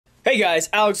Hey guys,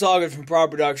 Alex Logan from Pro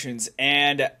Productions,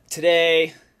 and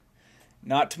today,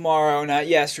 not tomorrow, not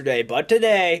yesterday, but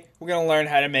today, we're going to learn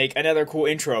how to make another cool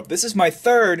intro. This is my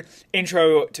third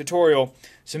intro tutorial,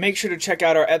 so make sure to check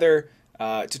out our other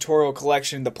tutorial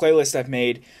collection, the playlist I've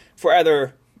made, for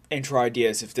other intro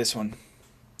ideas if this one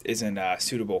isn't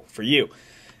suitable for you.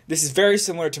 This is very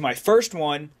similar to my first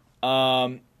one,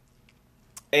 and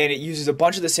it uses a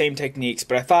bunch of the same techniques,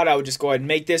 but I thought I would just go ahead and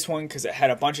make this one because it had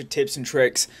a bunch of tips and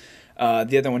tricks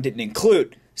the other one didn't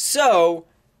include. So,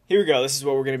 here we go. This is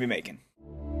what we're going to be making.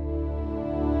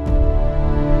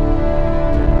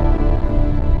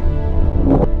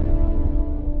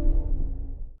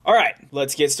 Alright,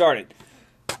 let's get started.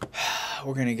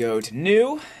 We're going to go to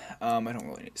New. I don't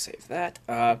really need to save that.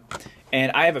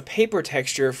 And I have a paper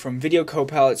texture from Video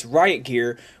Copilots Riot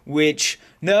Gear, which,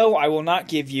 no, I will not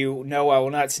give you. No, I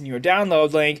will not send you a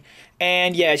download link.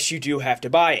 And yes, you do have to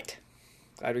buy it.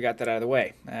 Glad we got that out of the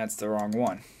way. That's the wrong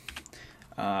one.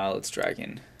 Let's drag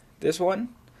in this one.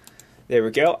 There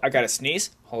we go. I got to sneeze.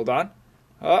 Hold on.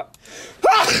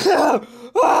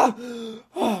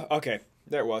 Okay,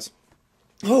 there it was.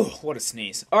 Oh, what a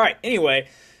sneeze. Alright, anyway,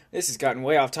 this has gotten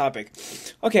way off topic.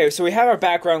 Okay, so we have our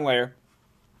background layer.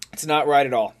 It's not right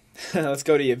at all. Let's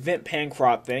go to the event pan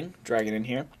crop thing, drag it in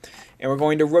here, and we're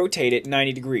going to rotate it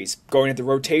 90 degrees. Going at the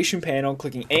rotation panel,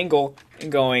 clicking angle, and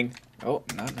going, oh,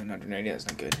 not 90, that's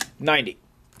not good, 90.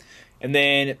 And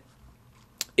then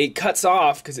it cuts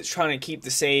off because it's trying to keep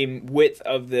the same width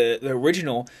of the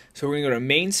original, so we're going to go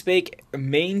to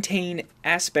maintain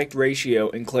aspect ratio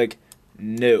and click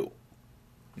no.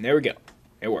 And there we go.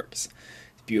 It works.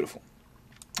 It's beautiful.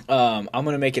 I'm going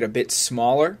to make it a bit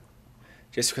smaller,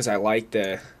 just because I like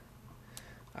it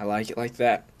like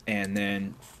that. And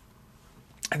then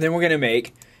we're gonna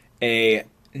make a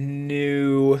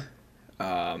new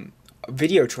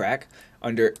video track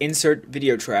under Insert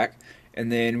Video Track, and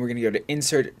then we're gonna go to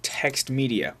Insert Text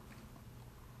Media.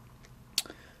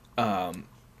 We're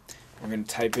gonna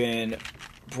type in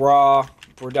Bra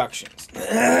Productions.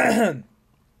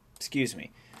 Excuse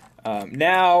me.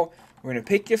 Now we're gonna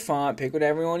pick your font, pick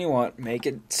whatever one you want, make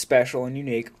it special and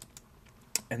unique.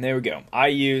 And there we go. I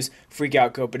use Freak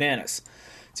Out Go Bananas.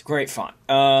 It's a great font.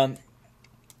 Now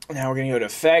we're going to go to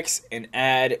Effects and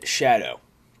add Shadow.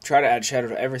 Try to add shadow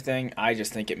to everything. I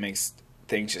just think it makes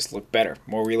things just look better,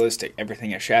 more realistic.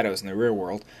 Everything has shadows in the real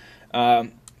world.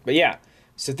 But yeah,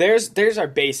 so there's our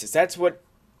basis. That's what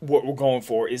we're going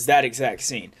for, is that exact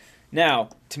scene. Now,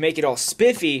 to make it all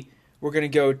spiffy, we're going to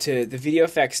go to the Video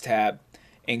Effects tab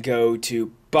and go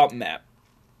to Bump Map.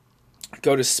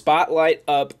 Go to Spotlight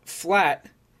Up Flat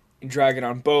and drag it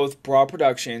on both Broad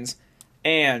Productions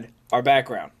and our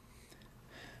background.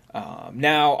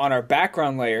 Now on our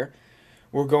background layer,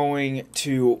 we're going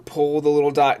to pull the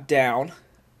little dot down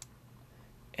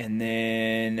and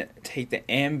then take the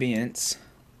ambience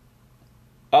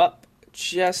up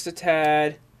just a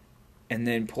tad and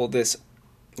then pull this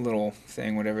little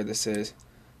thing, whatever this is,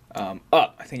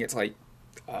 up. I think it's like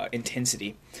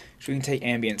intensity. So we can take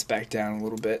ambience back down a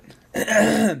little bit.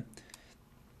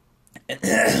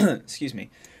 Excuse me.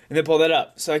 And then pull that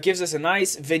up. So it gives us a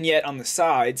nice vignette on the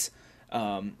sides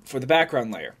for the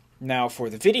background layer. Now for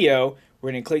the video,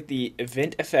 we're going to click the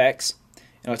event effects,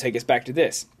 and it'll take us back to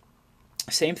this.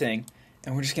 Same thing.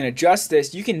 And we're just going to adjust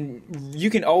this. You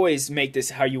can always make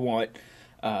this how you want.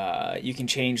 You can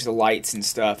change the lights and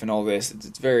stuff and all this.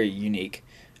 It's very unique.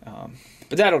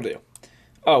 But that'll do.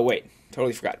 Oh, wait.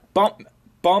 Totally forgot.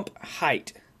 Bump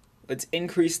height. Let's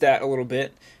increase that a little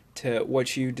bit to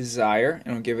what you desire,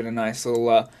 and we'll give it a nice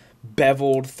little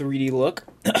beveled 3D look.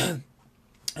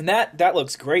 And that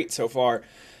looks great so far.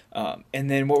 And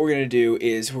then what we're going to do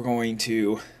is we're going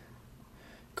to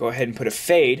go ahead and put a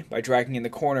fade by dragging in the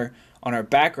corner on our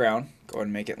background. Go ahead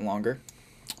and make it longer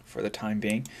for the time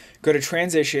being. Go to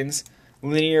Transitions,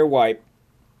 Linear Wipe,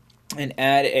 and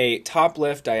add a top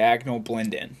left diagonal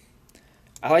blend in.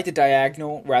 I like the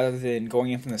diagonal rather than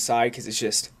going in from the side because it's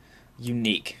just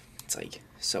unique. It's like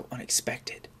so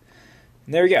unexpected.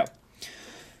 And there we go.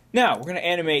 Now we're going to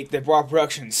animate the raw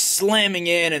production slamming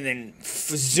in and then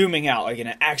zooming out like in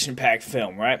an action-packed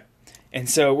film, right? And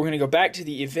so we're going to go back to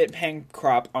the event pan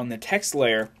crop on the text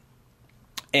layer,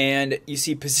 and you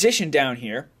see position down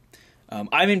here.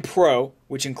 I'm in Pro,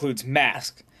 which includes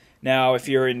mask. Now if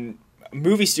you're in a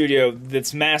movie studio,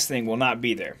 this mask thing will not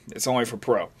be there. It's only for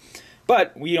Pro.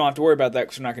 But we don't have to worry about that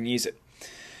because we're not going to use it.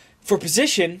 For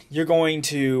position, you're going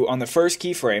to, on the first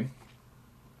keyframe,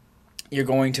 you're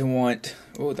going to want,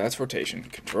 oh, that's rotation,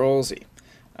 Control Z.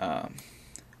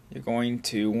 You're going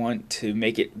to want to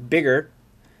make it bigger,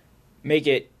 make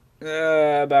it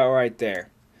about right there.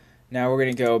 Now we're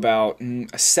going to go about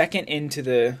a second into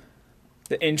the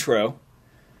intro.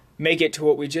 Make it to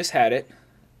what we just had it.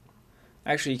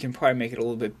 Actually, you can probably make it a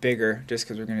little bit bigger just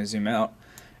because we're going to zoom out.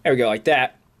 There we go, like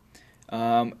that.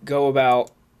 Go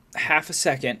about half a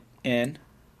second in.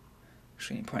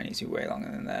 Actually, you probably need to do way longer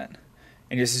than that.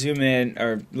 And just zoom in,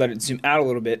 or let it zoom out a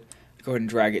little bit. Go ahead and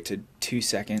drag it to 2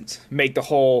 seconds. Make the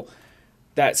whole,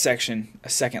 that section a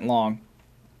second long.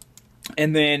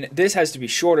 And then this has to be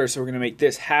shorter, so we're going to make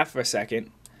this half a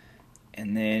second.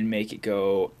 And then make it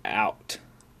go out.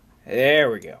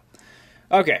 There we go.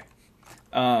 Okay.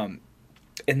 And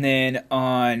then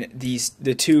on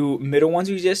the two middle ones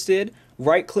we just did,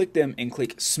 right-click them and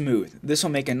click Smooth. This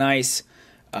will make a nice,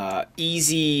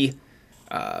 easy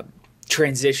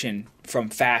transition from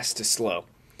fast to slow.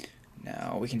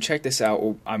 Now, we can check this out.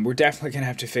 We're definitely going to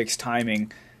have to fix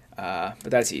timing, but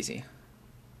that's easy.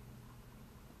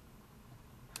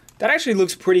 That actually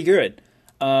looks pretty good.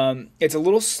 It's a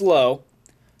little slow,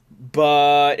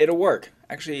 but it'll work.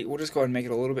 Actually, we'll just go ahead and make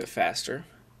it a little bit faster.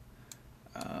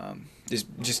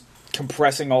 Just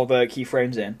compressing all the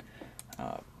keyframes in.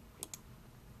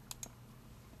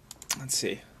 Let's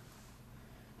see.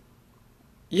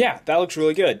 Yeah, that looks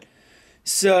really good.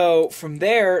 So from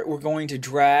there, we're going to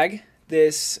drag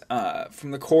this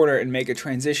from the corner and make a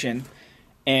transition.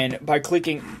 And by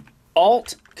clicking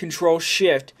Alt, Control,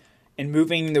 Shift, and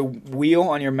moving the wheel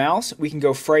on your mouse, we can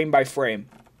go frame by frame.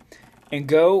 And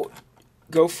go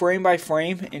frame by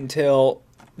frame until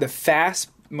the fast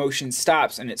motion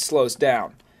stops and it slows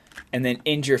down. And then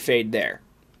end your fade there.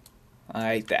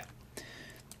 Like that.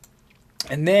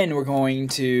 And then we're going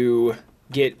to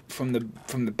get from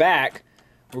the back,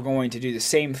 we're going to do the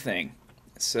same thing.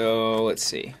 So let's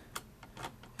see.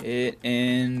 It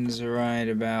ends right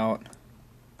about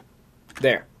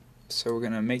there. So we're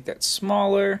going to make that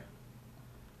smaller.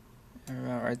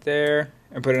 About right there.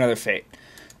 And put another fade.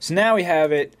 So now we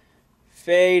have it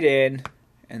fade in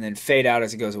and then fade out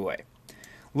as it goes away.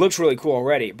 Looks really cool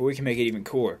already, but we can make it even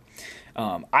cooler.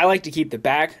 I like to keep the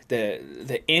back,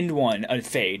 the end one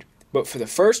unfade. But for the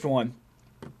first one,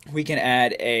 we can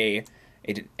add a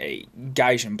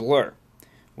Giessen blur,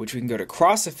 which we can go to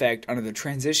cross effect under the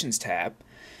transitions tab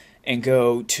and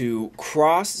go to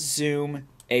cross zoom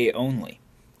A only,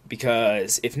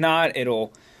 because if not,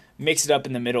 it'll mix it up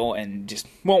in the middle and just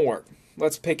won't work.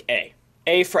 Let's pick A.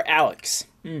 A for Alex.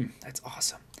 That's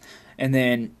awesome. And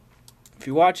then if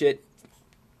you watch it,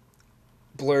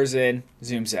 blurs in,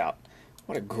 zooms out.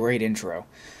 What a great intro.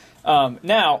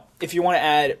 Now, if you want to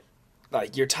add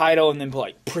like your title and then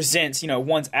like presents,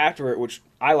 ones after it, which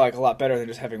I like a lot better than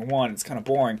just having one. It's kind of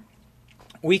boring.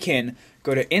 We can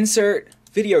go to Insert,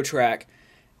 Video Track,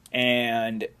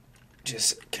 and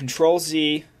just Control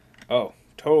Z. Oh,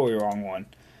 totally wrong one.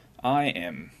 I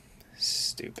am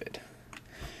stupid.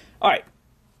 All right.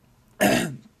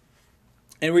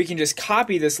 And we can just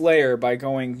copy this layer by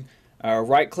going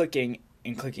right-clicking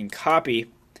and clicking Copy,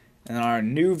 and then on our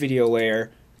new video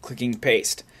layer, clicking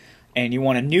Paste. And you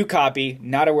want a new copy,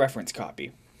 not a reference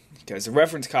copy, because the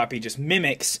reference copy just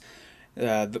mimics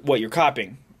what you're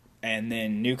copying, and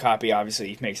then new copy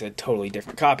obviously makes a totally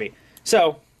different copy.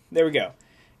 So there we go.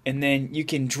 And then you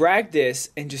can drag this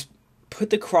and just put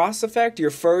the cross effect,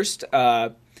 your first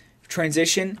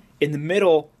transition, in the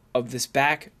middle of this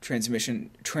back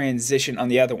transition on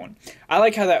the other one. I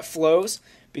like how that flows,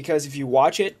 because if you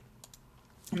watch it,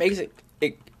 it makes it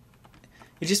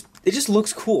just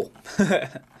looks cool.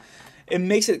 It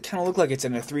makes it kind of look like it's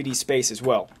in a 3D space as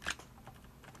well.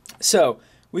 So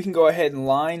we can go ahead and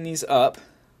line these up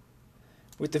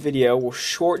with the video. We'll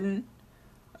shorten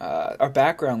our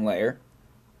background layer,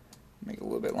 make it a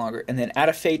little bit longer, and then add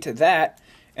a fade to that.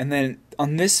 And then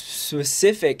on this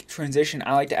specific transition,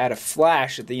 I like to add a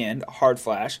flash at the end, a hard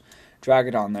flash, drag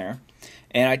it on there.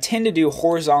 And I tend to do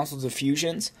horizontal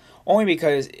diffusions, only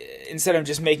because instead of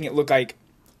just making it look like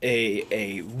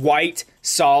a white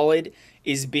solid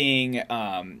is being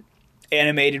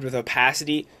animated with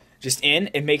opacity just in,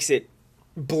 it makes it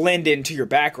blend into your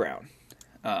background.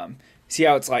 See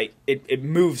how it's like it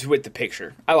moves with the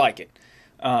picture. I like it.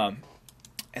 And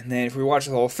then if we watch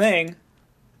the whole thing,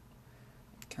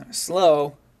 kind of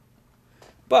slow,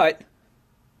 but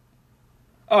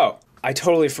oh, I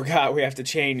totally forgot we have to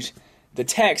change the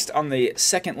text on the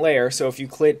second layer. So if you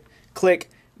click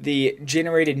the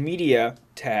generated media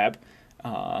tab,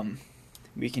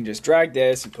 we can just drag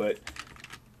this and put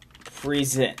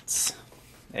presents.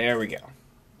 There we go.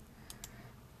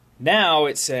 Now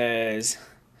it says,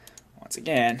 once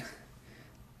again,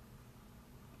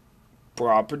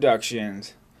 Broad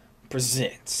Productions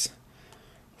presents.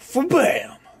 For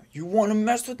bam! You want to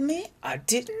mess with me? I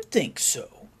didn't think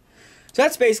so. So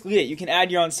that's basically it. You can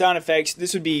add your own sound effects.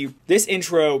 This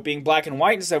intro being black and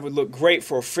white and stuff would look great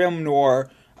for a film noir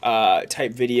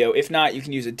type video. If not, you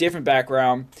can use a different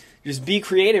background. Just be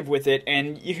creative with it,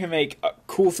 and you can make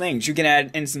cool things. You can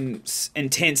add in some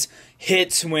intense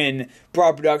hits when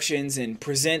Broad Productions and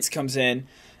Presents comes in,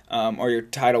 or your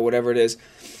title, whatever it is,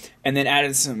 and then add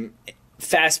in some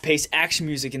fast-paced action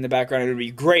music in the background. It would be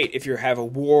great if you have a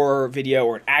war video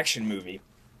or an action movie.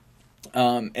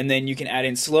 And then you can add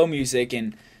in slow music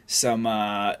and some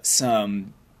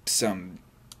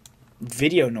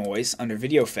video noise under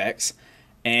video effects,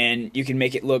 and you can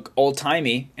make it look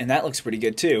old-timey, and that looks pretty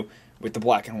good too with the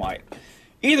black and white.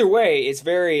 Either way, it's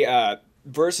very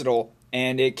versatile,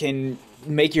 and it can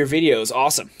make your videos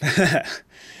awesome.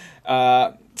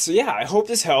 So yeah, I hope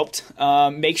this helped.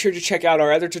 Make sure to check out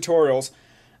our other tutorials.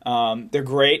 They're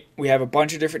great. We have a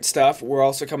bunch of different stuff. We're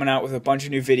also coming out with a bunch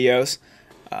of new videos.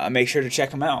 Make sure to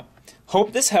check them out.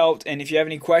 Hope this helped, and if you have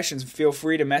any questions, feel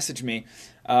free to message me.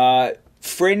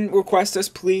 Friend request us,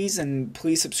 please, and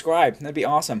please subscribe. That'd be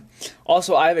awesome.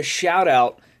 Also, I have a shout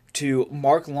out to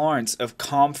Mark Lawrence of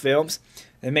Calm Films.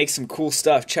 They make some cool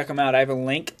stuff. Check them out. I have a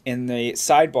link in the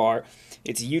sidebar.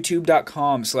 It's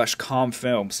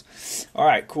youtube.com/calmfilms. All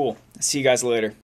right, cool. See you guys later.